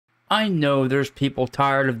I know there's people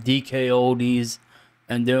tired of DKOldies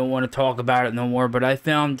and they don't want to talk about it no more, but I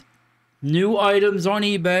found new items on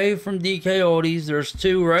eBay from DKOldies. There's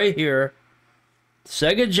two right here.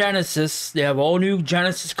 Sega Genesis. They have all new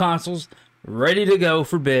Genesis consoles ready to go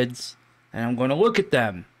for bids. And I'm going to look at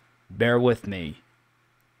them. Bear with me.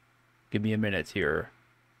 Give me a minute here.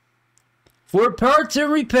 For parts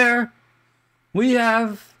and repair, we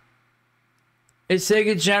have a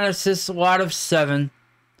Sega Genesis lot of 7.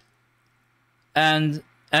 And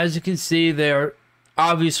as you can see, they're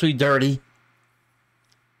obviously dirty.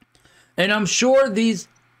 And I'm sure these,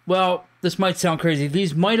 well, this might sound crazy.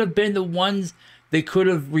 These might have been the ones they could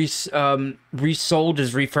have resold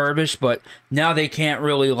as refurbished, but now they can't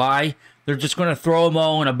really lie. They're just going to throw them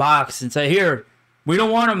all in a box and say, here, we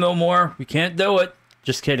don't want them no more. We can't do it.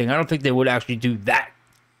 Just kidding. I don't think they would actually do that.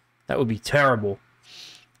 That would be terrible.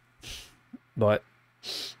 But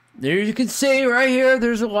there you can see right here,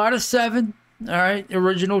 there's a lot of 7. All right,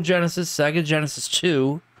 original Genesis, Sega Genesis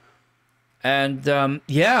 2. And,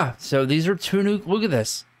 yeah, so these are 2 new... Look at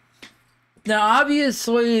this. Now,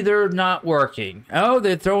 obviously, they're not working. Oh,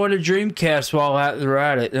 they're throwing a Dreamcast while they're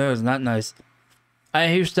at it. That was not nice. I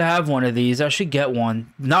used to have one of these. I should get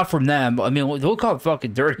one. Not from them. But, I mean, look how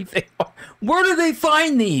fucking dirty they are. Where do they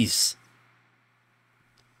find these?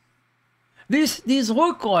 These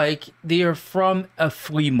look like they are from a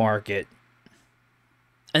flea market.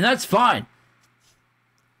 And that's fine.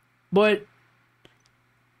 But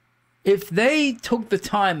if they took the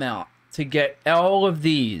time out to get all of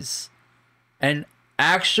these and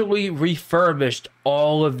actually refurbished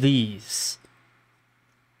all of these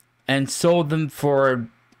and sold them for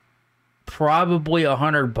probably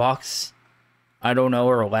 $100, I don't know,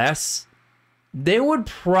 or less, they would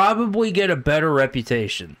probably get a better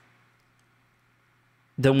reputation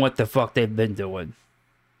than what the fuck they've been doing.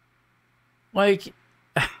 Like,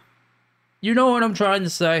 you know what I'm trying to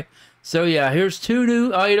say? So yeah, here's 2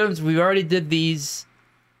 new items. We already did these.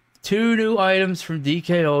 2 new items from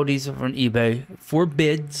DKOldies on eBay for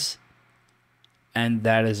bids. And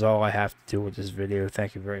that is all I have to do with this video.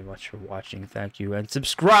 Thank you very much for watching. Thank you. And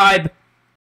subscribe!